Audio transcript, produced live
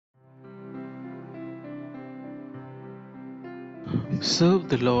Serve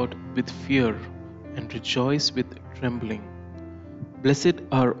the Lord with fear and rejoice with trembling. Blessed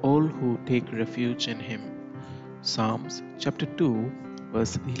are all who take refuge in him. Psalms chapter 2,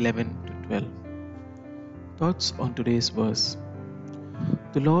 verse 11 to 12. Thoughts on today's verse.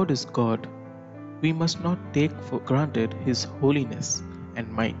 The Lord is God. We must not take for granted his holiness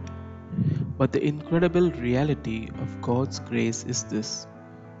and might. But the incredible reality of God's grace is this: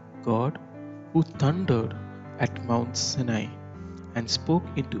 God, who thundered at Mount Sinai and spoke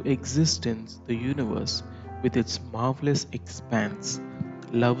into existence the universe with its marvelous expanse,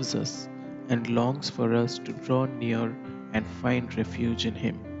 loves us and longs for us to draw near and find refuge in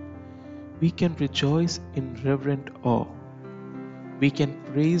him. We can rejoice in reverent awe. We can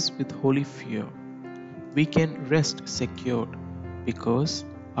praise with holy fear. We can rest secured because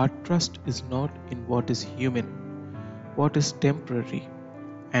our trust is not in what is human, what is temporary,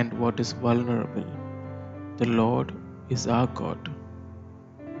 and what is vulnerable. The Lord is our God.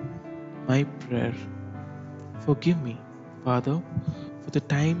 My prayer. Forgive me, Father, for the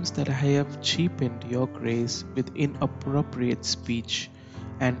times that I have cheapened your grace with inappropriate speech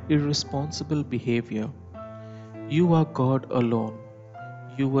and irresponsible behavior. You are God alone.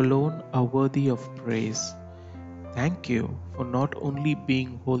 You alone are worthy of praise. Thank you for not only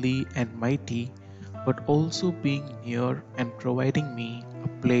being holy and mighty, but also being near and providing me a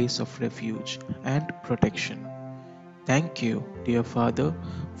place of refuge and protection. Thank you, dear Father,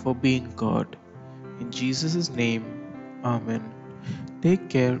 for being God. In Jesus' name, Amen. Take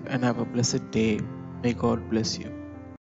care and have a blessed day. May God bless you.